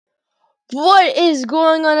What is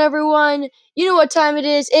going on, everyone? You know what time it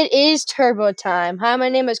is. It is Turbo time. Hi, my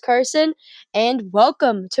name is Carson, and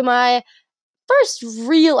welcome to my first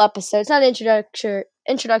real episode. It's not an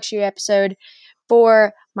introductory episode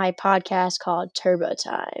for my podcast called Turbo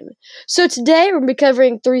Time. So today we're going to be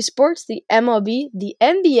covering three sports: the MLB, the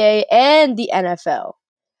NBA, and the NFL.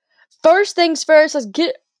 First things first, let's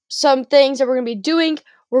get some things that we're going to be doing.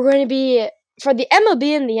 We're going to be, for the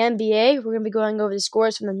MLB and the NBA, we're going to be going over the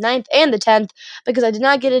scores from the 9th and the 10th because I did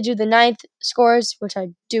not get to do the 9th scores, which I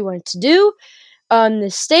do want to do, the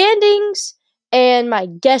standings, and my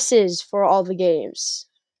guesses for all the games.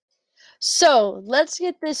 So, let's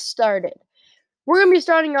get this started. We're going to be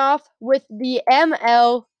starting off with the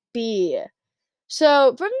MLB.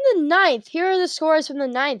 So, from the 9th, here are the scores from the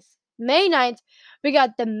 9th. May 9th, we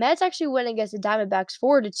got the Mets actually win against the Diamondbacks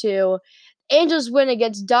 4-2. Angels win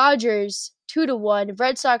against Dodgers 2-1.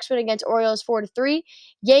 Red Sox win against Orioles 4-3.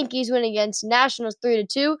 Yankees win against Nationals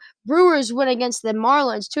 3-2. Brewers win against the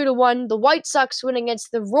Marlins 2-1. The White Sox win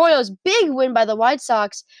against the Royals. Big win by the White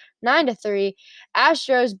Sox 9-3.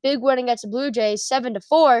 Astros big win against the Blue Jays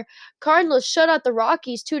 7-4. Cardinals shut out the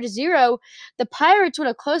Rockies 2-0. The Pirates win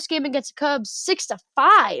a close game against the Cubs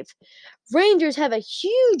 6-5. Rangers have a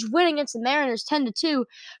huge win against the Mariners 10-2.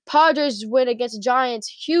 Padres win against the Giants,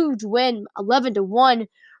 huge win 11-1.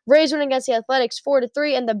 Rays win against the Athletics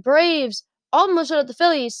 4-3, and the Braves almost shut out the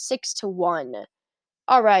Phillies 6-1.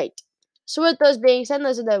 All right. So with those being said,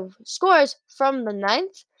 those are the scores from the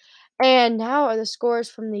 9th. And now are the scores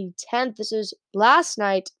from the 10th. This is last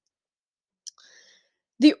night.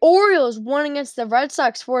 The Orioles won against the Red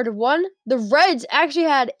Sox 4-1. The Reds actually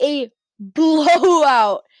had a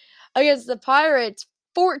blowout against the Pirates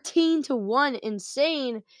 14-1.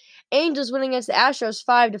 Insane. Angels winning against the Astros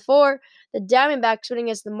 5-4. The Diamondbacks winning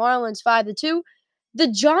against the Marlins 5-2. The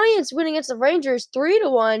Giants winning against the Rangers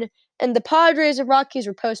 3-1. And the Padres and Rockies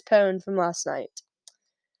were postponed from last night.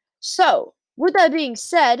 So, with that being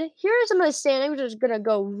said, here are some of the standings. We're just going to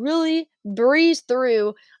go really breeze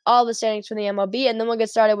through all the standings from the MLB, and then we'll get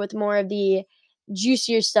started with more of the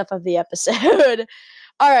juicier stuff of the episode.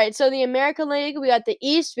 All right, so the American League, we got the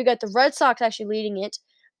East. We got the Red Sox actually leading it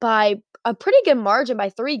by a pretty good margin, by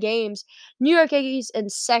 3 games. New York Yankees in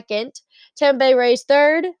second. Tampa Bay Rays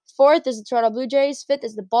third. Fourth is the Toronto Blue Jays. Fifth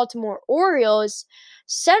is the Baltimore Orioles.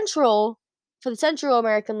 For the Central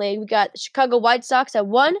American League, we got the Chicago White Sox at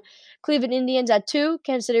 1, Cleveland Indians at 2,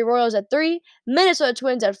 Kansas City Royals at 3, Minnesota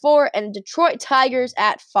Twins at 4, and Detroit Tigers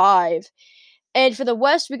at 5. And for the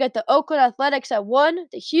West, we got the Oakland Athletics at 1,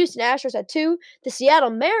 the Houston Astros at 2, the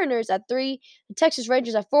Seattle Mariners at 3, the Texas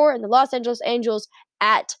Rangers at 4, and the Los Angeles Angels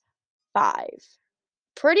at 5.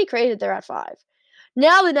 Pretty crazy that they're at 5.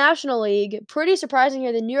 Now the National League, pretty surprising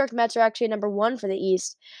here. The New York Mets are actually number 1 for the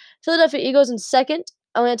East. Philadelphia Eagles in second.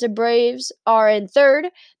 Atlanta Braves are in third.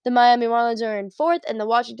 The Miami Marlins are in fourth. And the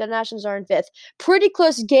Washington Nationals are in fifth. Pretty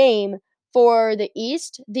close game for the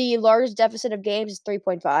East. The largest deficit of games is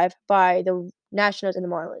 3.5 by the Nationals and the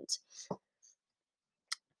Marlins.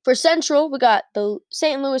 For Central, we got the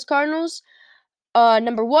St. Louis Cardinals.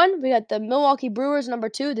 Number 1, we got the Milwaukee Brewers. Number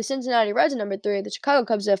 2, the Cincinnati Reds. Number 3, the Chicago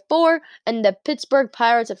Cubs at 4, and the Pittsburgh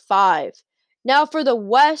Pirates at 5. Now for the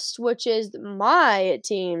West, which is my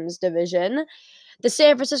team's division, the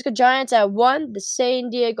San Francisco Giants at 1, the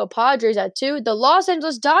San Diego Padres at 2, the Los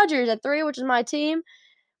Angeles Dodgers at 3, which is my team,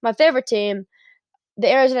 my favorite team,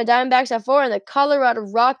 the Arizona Diamondbacks at 4, and the Colorado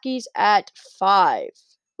Rockies at 5,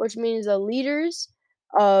 which means the leaders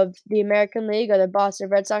of the American League are the Boston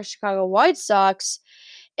Red Sox, Chicago White Sox,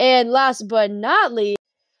 and last but not least,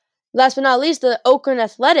 the Oakland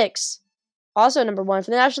Athletics, also number 1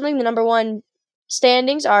 for the National League. The number 1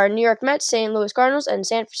 standings are New York Mets, St. Louis Cardinals, and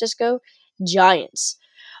San Francisco Giants.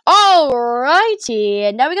 Alrighty,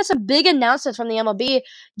 and now we got some big announcements from the MLB.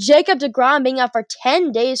 Jacob deGrom being out for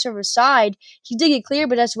 10 days from his side. He did get cleared,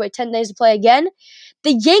 but has to wait 10 days to play again.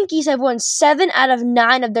 The Yankees have won 7 out of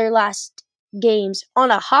 9 of their last games on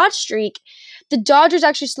a hot streak. The Dodgers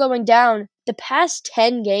actually slowing down. The past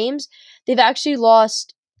 10 games, they've actually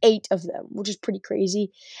lost 8 of them, which is pretty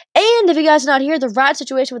crazy. And if you guys are not here, the rat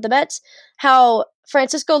situation with the Mets, how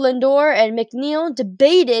Francisco Lindor and McNeil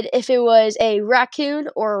debated if it was a raccoon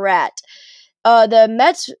or a rat. The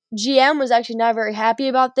Mets GM was actually not very happy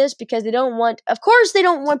about this because they don't want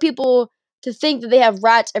people to think that they have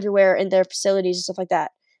rats everywhere in their facilities and stuff like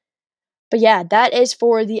that. But yeah, that is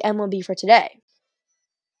for the MLB for today.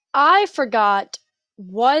 I forgot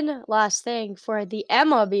one last thing for the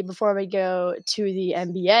MLB before we go to the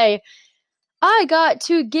NBA. I got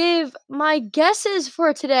to give my guesses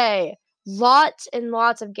for today. Lots and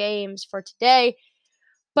lots of games for today.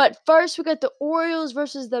 But first, we got the Orioles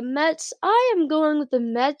versus the Mets. I am going with the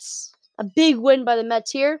Mets. A big win by the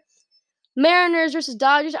Mets here. Mariners versus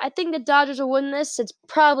Dodgers. I think the Dodgers will win this. It's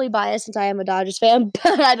probably biased since I am a Dodgers fan,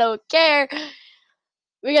 but I don't care.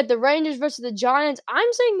 We got the Rangers versus the Giants. I'm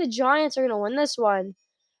saying the Giants are going to win this one.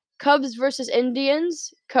 Cubs versus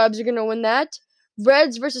Indians. Cubs are going to win that.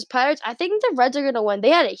 Reds versus Pirates. I think the Reds are going to win.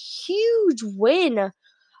 They had a huge win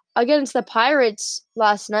against the Pirates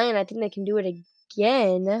last night, and I think they can do it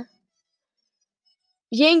again.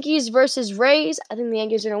 Yankees versus Rays. I think the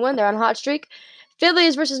Yankees are going to win. They're on a hot streak.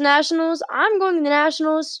 Phillies versus Nationals. I'm going to the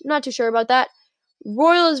Nationals. Not too sure about that.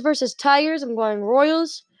 Royals versus Tigers. I'm going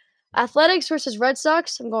Royals. Athletics versus Red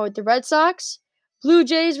Sox. I'm going with the Red Sox. Blue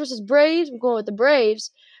Jays versus Braves. I'm going with the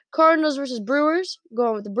Braves. Cardinals versus Brewers. I'm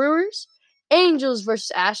going with the Brewers. Angels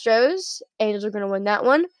versus Astros. Angels are going to win that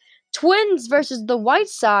one. Twins versus the White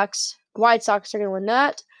Sox. White Sox are going to win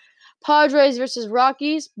that. Padres versus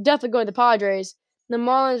Rockies. Definitely going the Padres. The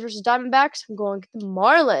Marlins versus Diamondbacks. I'm going with the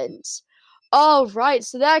Marlins. All right,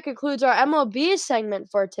 so that concludes our MLB segment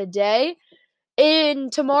for today.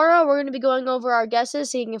 And tomorrow, we're going to be going over our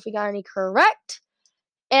guesses, seeing if we got any correct.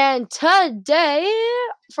 And today,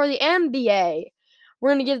 for the NBA, we're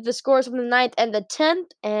going to give the scores from the 9th and the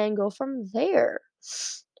 10th and go from there.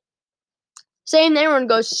 Same thing, we're going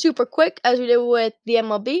to go super quick as we did with the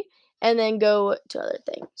MLB and then go to other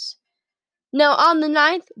things. Now, on the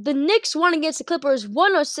 9th, the Knicks won against the Clippers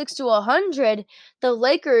 106-100. The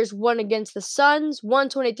Lakers won against the Suns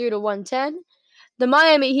 123-110. The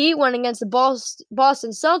Miami Heat won against the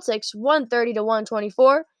Boston Celtics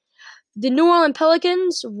 130-124. The New Orleans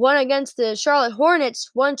Pelicans won against the Charlotte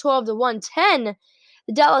Hornets 112-110.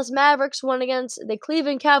 The Dallas Mavericks won against the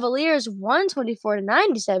Cleveland Cavaliers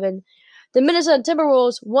 124-97. The Minnesota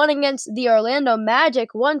Timberwolves won against the Orlando Magic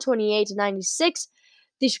 128-96.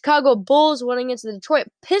 The Chicago Bulls won against the Detroit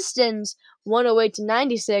Pistons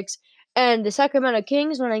 108-96. And the Sacramento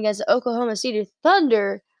Kings won against the Oklahoma City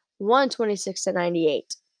Thunder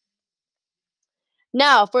 126-98.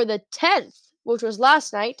 Now, for the 10th, which was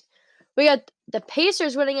last night, we got the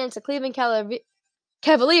Pacers winning against the Cleveland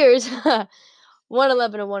Cavaliers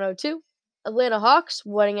 111-102. Atlanta Hawks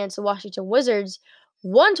won against the Washington Wizards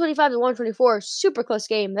 125-124. Super close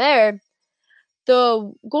game there.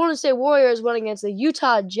 The Golden State Warriors won against the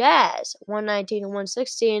Utah Jazz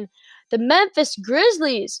 119-116. The Memphis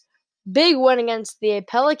Grizzlies, big win against the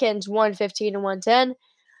Pelicans 115-110.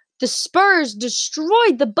 The Spurs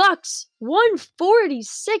destroyed the Bucks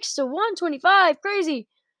 146-125. Crazy.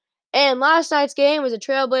 And last night's game was the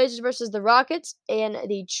Trailblazers versus the Rockets, and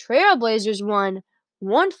the Trailblazers won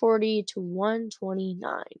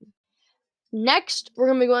 140-129. Next, we're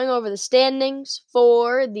going to be going over the standings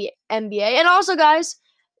for the NBA. And also, guys,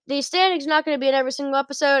 the standings are not going to be in every single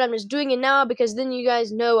episode. I'm just doing it now because then you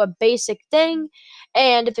guys know a basic thing.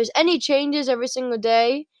 And if there's any changes every single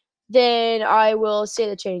day, then I will say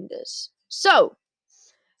the changes. So,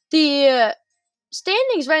 the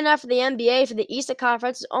standings right now for the NBA for the Eastern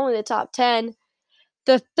Conference is only the top 10.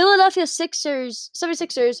 The Philadelphia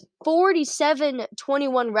 76ers,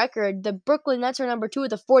 47-21 record. The Brooklyn Nets are number 2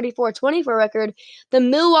 with a 44-24 record. The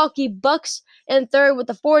Milwaukee Bucks in third with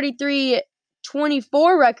a 43-24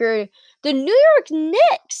 record. The New York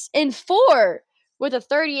Knicks in 4 with a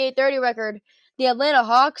 38-30 record. The Atlanta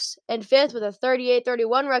Hawks in 5th with a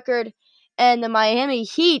 38-31 record. And the Miami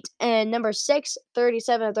Heat in number 6,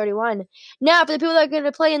 37-31. Now, for the people that are going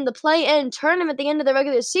to play in the play-in tournament at the end of the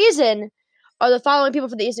regular season, are the following people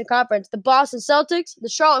for the Eastern Conference: the Boston Celtics, the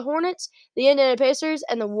Charlotte Hornets, the Indiana Pacers,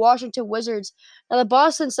 and the Washington Wizards. Now, the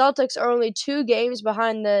Boston Celtics are only 2 games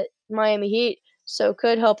behind the Miami Heat, so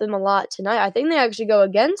could help them a lot tonight. I think they actually go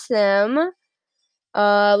against them.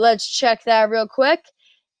 Let's check that real quick.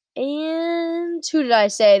 And who did I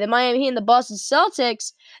say? The Miami Heat and the Boston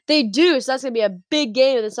Celtics. They do, so that's going to be a big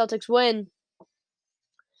game if the Celtics win.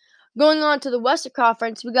 Going on to the Western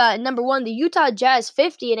Conference, we got number 1, the Utah Jazz,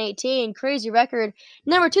 50-18, crazy record.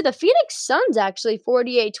 Number 2, the Phoenix Suns, actually,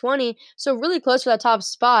 48-20, so really close for that top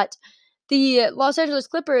spot. The Los Angeles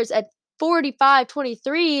Clippers at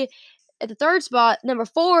 45-23 at the third spot. Number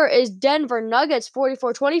 4 is Denver Nuggets,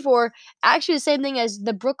 44-24, actually the same thing as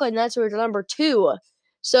the Brooklyn Nets, who are number 2.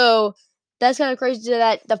 So that's kind of crazy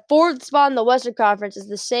that the 4th spot in the Western Conference is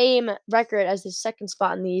the same record as the 2nd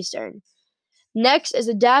spot in the Eastern. Next is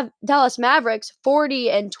the Dallas Mavericks,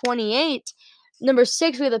 40-28. Number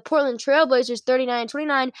 6, we have the Portland Trailblazers,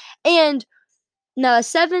 39-29. And now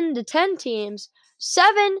 7 to 10 teams.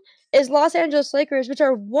 7 is Los Angeles Lakers, which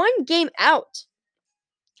are 1 game out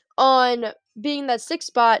on being that 6th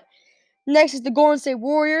spot. Next is the Golden State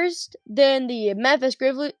Warriors, then the Memphis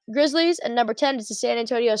Grizzlies, and number 10 is the San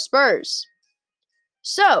Antonio Spurs.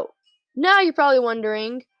 So, now you're probably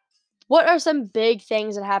wondering, what are some big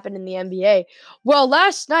things that happened in the NBA? Well,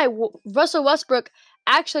 last night, Russell Westbrook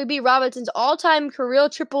actually beat Robinson's all-time career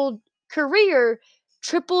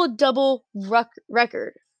triple-double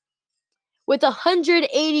record with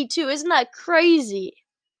 182. Isn't that crazy?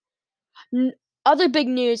 Other big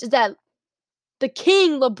news is that the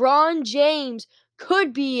King, LeBron James,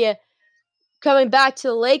 could be coming back to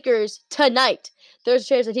the Lakers tonight. There's a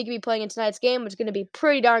chance that he could be playing in tonight's game, which is going to be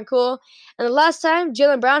pretty darn cool. And the last time,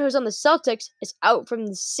 Jaylen Brown, who's on the Celtics, is out from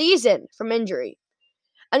the season from injury.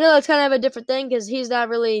 I know that's kind of a different thing because he's not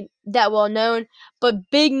really that well known, but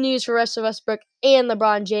big news for Russell Westbrook and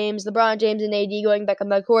LeBron James. LeBron James and AD going back on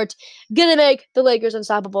the court, gonna make the Lakers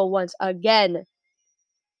unstoppable once again.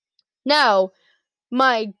 Now,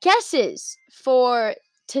 my guesses for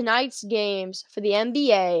tonight's games for the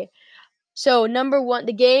NBA. So, number one,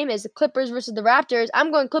 the game is the Clippers versus the Raptors. I'm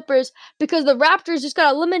going Clippers because the Raptors just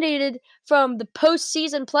got eliminated from the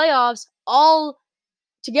postseason playoffs all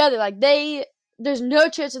together. Like, there's no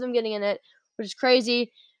chance of them getting in it, which is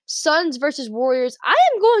crazy. Suns versus Warriors. I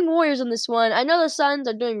am going Warriors on this one. I know the Suns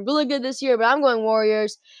are doing really good this year, but I'm going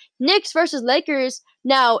Warriors. Knicks versus Lakers.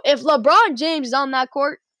 Now, if LeBron James is on that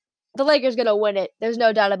court, the Lakers going to win it. There's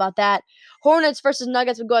no doubt about that. Hornets versus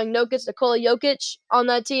Nuggets. We're going Jokic. Nikola Jokic on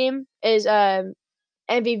that team is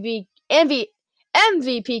MVP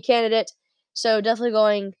candidate. So definitely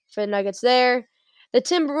going for the Nuggets there. The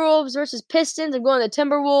Timberwolves versus Pistons. I'm going the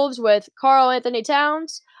Timberwolves with Karl-Anthony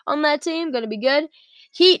Towns on that team. Going to be good.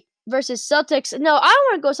 Heat versus Celtics. No, I don't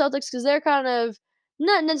want to go Celtics because they're kind of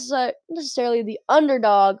not necessarily the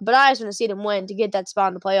underdog, but I just want to see them win to get that spot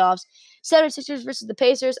in the playoffs. 76ers versus the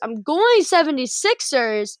Pacers. I'm going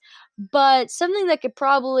 76ers, but something that could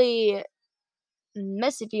probably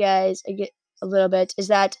mess with you guys a little bit is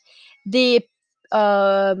that the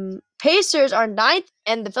Pacers are 9th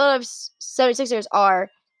and the Philadelphia 76ers are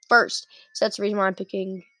 1st. So that's the reason why I'm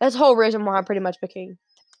picking. That's the whole reason why I'm pretty much picking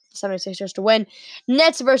the 76ers to win.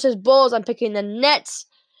 Nets versus Bulls. I'm picking the Nets.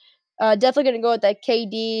 Definitely going to go with that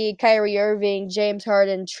KD, Kyrie Irving, James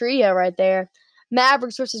Harden trio right there.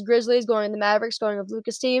 Mavericks versus Grizzlies. Going to the Mavericks. Going with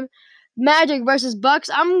Lucas' team. Magic versus Bucks.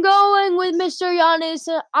 I'm going with Mr. Giannis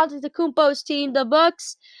Antetokounmpo's team, the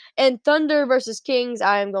Bucks. And Thunder versus Kings.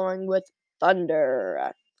 I am going with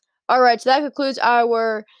Thunder. All right, so that concludes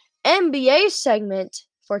our NBA segment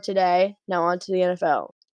for today. Now on to the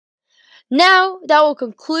NFL. Now, that will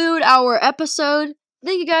conclude our episode.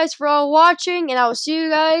 Thank you guys for all watching, and I will see you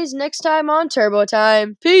guys next time on Turbo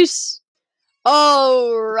Time. Peace!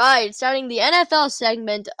 Alright, starting the NFL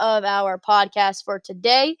segment of our podcast for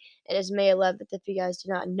today. It is May 11th, if you guys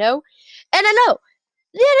do not know. And I know,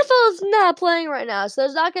 the NFL is not playing right now, so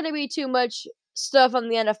there's not going to be too much stuff on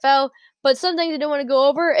the NFL. But some things I do want to go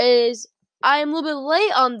over is I am a little bit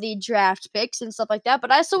late on the draft picks and stuff like that,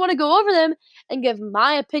 but I still want to go over them and give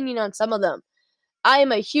my opinion on some of them. I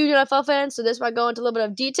am a huge NFL fan, so this might go into a little bit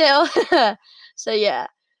of detail. So, yeah.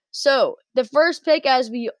 So, the first pick,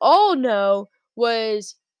 as we all know,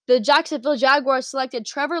 was the Jacksonville Jaguars selected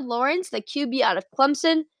Trevor Lawrence, the QB out of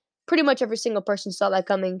Clemson. Pretty much every single person saw that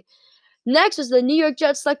coming. Next was the New York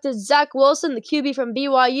Jets selected Zach Wilson, the QB from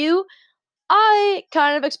BYU. I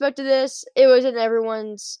kind of expected this. It was in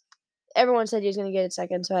everyone said he was going to get it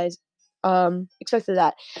second, so I expected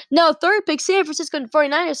that. Now, third pick, San Francisco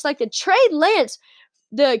 49ers selected Trey Lance,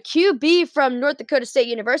 the QB from North Dakota State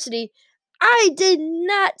University. I did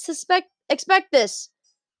not expect this.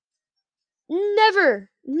 Never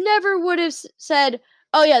would have said,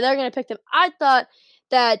 oh yeah, they're going to pick them. I thought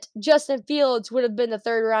that Justin Fields would have been the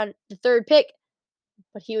third pick,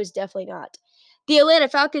 but he was definitely not. The Atlanta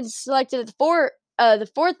Falcons selected the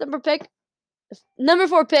fourth number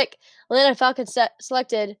 4 pick. Atlanta Falcons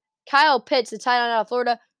selected Kyle Pitts, the tight end out of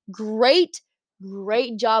Florida. Great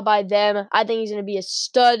job by them. I think he's going to be a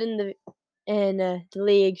stud in the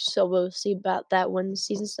league. So we'll see about that when the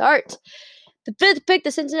season starts. The 5th pick,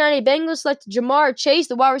 the Cincinnati Bengals selected Ja'Marr Chase,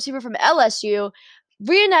 the wide receiver from LSU,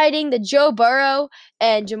 reuniting the Joe Burrow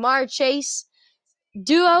and Ja'Marr Chase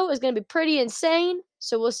duo is going to be pretty insane.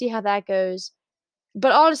 So we'll see how that goes.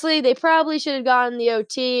 But honestly, they probably should have gotten the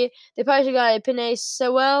OT. They probably should have gotten Penei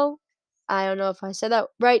Sewell. I don't know if I said that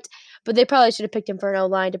right, but they probably should have picked him for an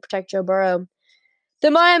O-line to protect Joe Burrow. The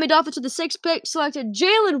Miami Dolphins with the 6th pick selected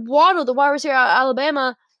Jalen Waddle, the wide receiver out of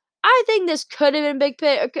Alabama. I think this could have been a big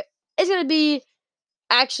pick. It's going to be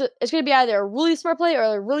either a really smart play or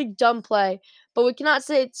a really dumb play, but we cannot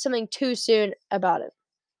say something too soon about it.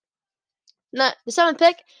 Now, the 7th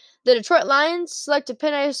pick, The Detroit Lions selected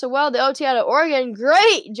Penei Sewell, the OT out of Oregon.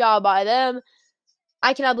 Great job by them.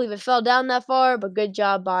 I cannot believe it fell down that far, but good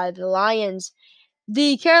job by the Lions.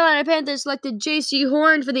 The Carolina Panthers selected J.C.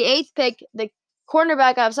 Horn for the 8th pick, the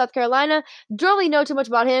cornerback out of South Carolina. Don't really know too much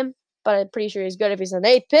about him, but I'm pretty sure he's good if he's an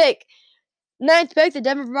 8th pick. 9th pick, the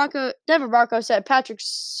Denver Broncos set Patrick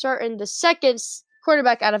Surtain, the 2nd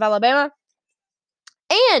quarterback out of Alabama.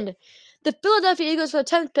 And the Philadelphia Eagles for the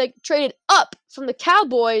 10th pick traded up from the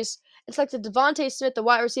Cowboys and selected Devontae Smith, the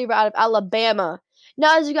wide receiver out of Alabama.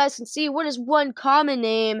 Now, as you guys can see, what is one common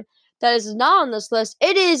name that is not on this list?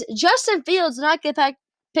 It is Justin Fields not get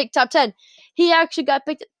picked top 10. He actually got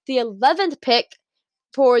picked the 11th pick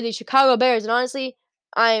for the Chicago Bears, and honestly,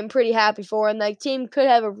 I am pretty happy for him. That team could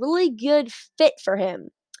have a really good fit for him.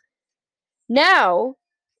 Now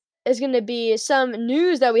is going to be some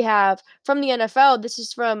news that we have from the NFL. This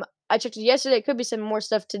is from, I checked it yesterday. It could be some more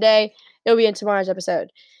stuff today. It'll be in tomorrow's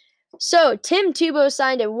episode. So, Tim Tebow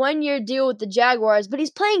signed a 1-year deal with the Jaguars, but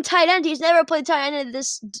he's playing tight end. He's never played tight end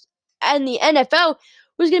in the NFL,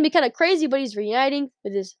 which is going to be kind of crazy, but he's reuniting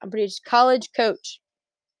with his, I'm pretty sure, college coach.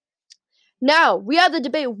 Now, we have the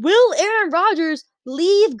debate, will Aaron Rodgers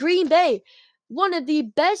leave Green Bay? One of the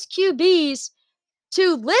best QBs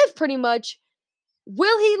to live, pretty much.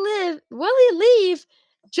 Will he leave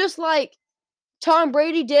just like Tom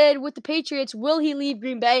Brady did with the Patriots? Will he leave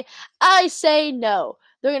Green Bay? I say no.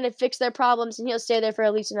 They're going to fix their problems, and he'll stay there for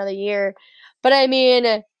at least another year. But, I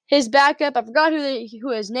mean, his backup, I forgot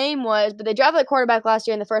who his name was, but they drafted a quarterback last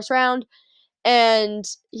year in the first round, and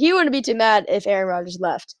he wouldn't be too mad if Aaron Rodgers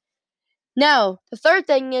left. Now, the third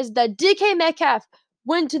thing is that DK Metcalf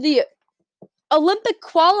went to the Olympic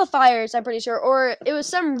qualifiers, I'm pretty sure, or it was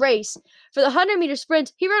some race for the 100-meter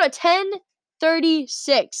sprint. He ran a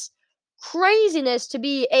 10:36. Craziness to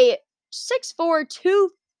be a 6'4",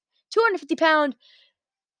 250-pound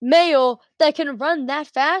male that can run that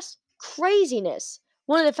fast. Craziness.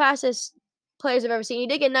 One of the fastest players I've ever seen. He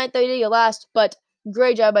did get 9:30 last, but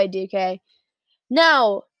great job by DK.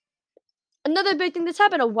 Now, another big thing that's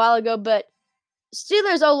happened a while ago, but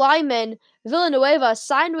Steelers O-lineman Villanueva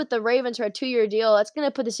signed with the Ravens for a 2-year deal. That's going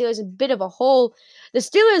to put the Steelers in a bit of a hole. The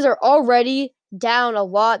Steelers are already down a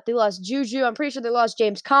lot. They lost Juju. I'm pretty sure they lost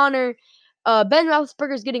James Conner. Ben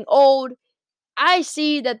Roethlisberger's getting old. I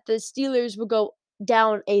see that the Steelers will go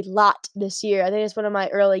down a lot this year. I think it's one of my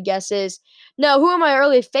early guesses. Now, who are my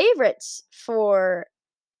early favorites for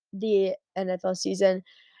the NFL season?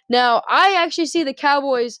 Now, I actually see the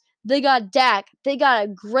Cowboys. They got Dak. They got a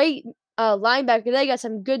great linebacker. They got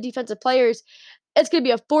some good defensive players. It's going to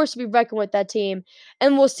be a force to be reckoned with, that team.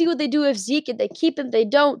 And we'll see what they do with Zeke. If they keep him, they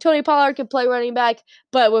don't. Tony Pollard can play running back.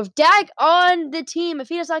 But with Dak on the team, if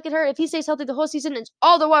he does not get hurt, if he stays healthy the whole season, and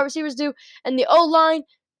all the wide receivers do, and the O-line,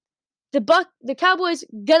 the Cowboys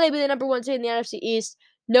going to be the number 1 seed in the NFC East.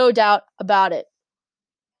 No doubt about it.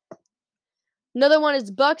 Another one is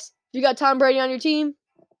the Bucks. If you got Tom Brady on your team,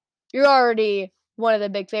 you're already one of the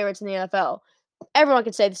big favorites in the NFL. Everyone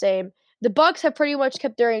can say the same. The Bucks have pretty much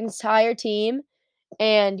kept their entire team,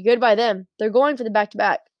 and good by them. They're going for the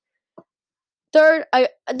back-to-back. Third,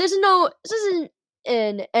 this isn't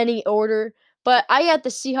in any order, but I got the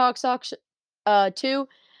Seahawks too.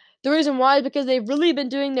 The reason why is because they've really been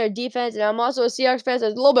doing their defense, and I'm also a Seahawks fan, so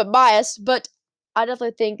it's a little bit biased, but I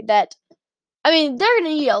definitely think that, I mean, they're going to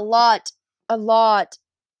need a lot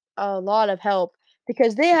of help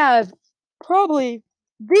because they have probably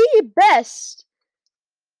the best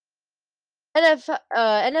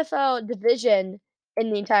NFL division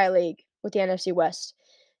in the entire league with the NFC West.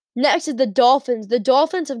 Next is the Dolphins. The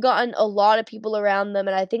Dolphins have gotten a lot of people around them,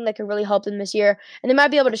 and I think that could really help them this year. And they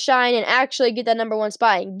might be able to shine and actually get that number 1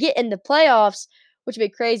 spot and get in the playoffs, which would be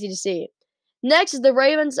crazy to see. Next is the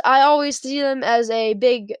Ravens. I always see them as a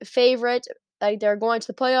big favorite. Like, they're going to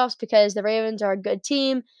the playoffs because the Ravens are a good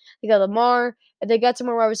team. They got Lamar. If they got some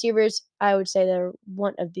more wide receivers, I would say they're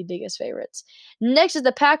one of the biggest favorites. Next is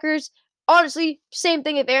the Packers. Honestly, same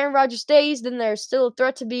thing. If Aaron Rodgers stays, then they're still a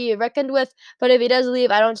threat to be reckoned with. But if he does leave,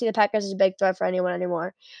 I don't see the Packers as a big threat for anyone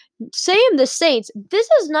anymore. Same the Saints. This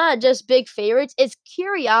is not just big favorites. It's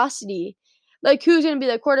curiosity. Like, who's going to be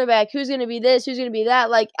the quarterback? Who's going to be this? Who's going to be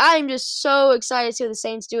that? Like, I'm just so excited to see what the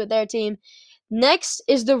Saints do with their team. Next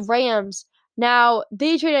is the Rams. Now,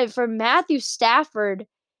 they traded for Matthew Stafford,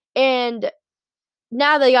 and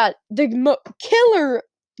now they got the killer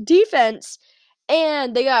defense,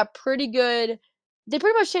 and they got pretty good. They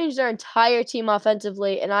pretty much changed their entire team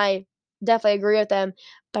offensively, and I definitely agree with them,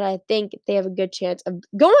 but I think they have a good chance of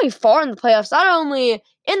going far in the playoffs. Not only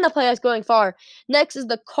in the playoffs, going far. Next is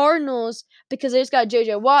the Cardinals because they just got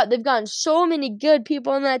JJ Watt. They've gotten so many good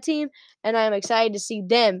people on that team, and I'm excited to see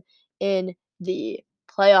them in the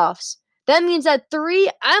playoffs. That means that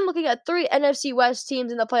I'm looking at 3 NFC West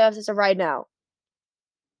teams in the playoffs as of right now.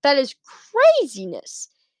 That is craziness.